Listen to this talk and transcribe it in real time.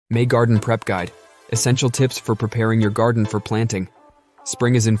May Garden Prep Guide. Essential tips for preparing your garden for planting.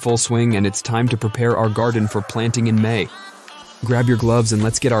 Spring is in full swing and it's time to prepare our garden for planting in May. Grab your gloves and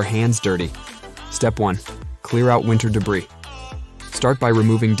let's get our hands dirty. Step 1. Clear out winter debris. Start by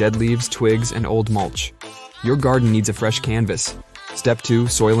removing dead leaves, twigs, and old mulch. Your garden needs a fresh canvas. Step 2.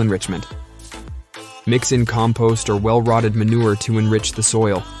 Soil enrichment. Mix in compost or well-rotted manure to enrich the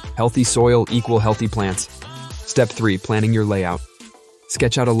soil. Healthy soil equal healthy plants. Step 3. Planning your layout.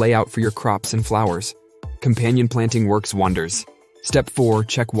 Sketch out a layout for your crops and flowers. Companion planting works wonders. Step 4.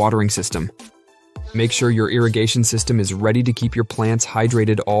 Check watering system. Make sure your irrigation system is ready to keep your plants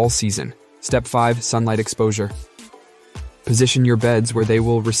hydrated all season. Step 5. Sunlight exposure. Position your beds where they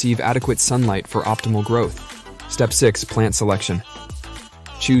will receive adequate sunlight for optimal growth. Step 6. Plant selection.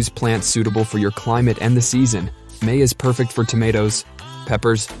 Choose plants suitable for your climate and the season. May is perfect for tomatoes,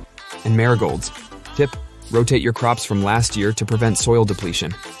 peppers, and marigolds. Tip: rotate your crops from last year to prevent soil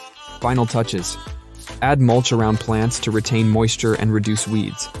depletion. Final touches: add mulch around plants to retain moisture and reduce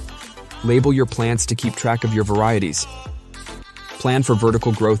weeds. Label your plants to keep track of your varieties. Plan for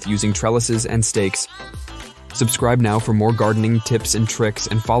vertical growth using trellises and stakes. Subscribe now for more gardening tips and tricks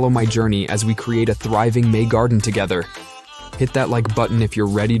and follow my journey as we create a thriving May garden together. Hit that like button if you're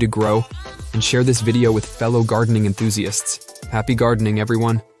ready to grow, and share this video with fellow gardening enthusiasts. Happy gardening,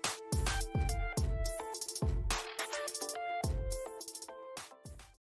 everyone!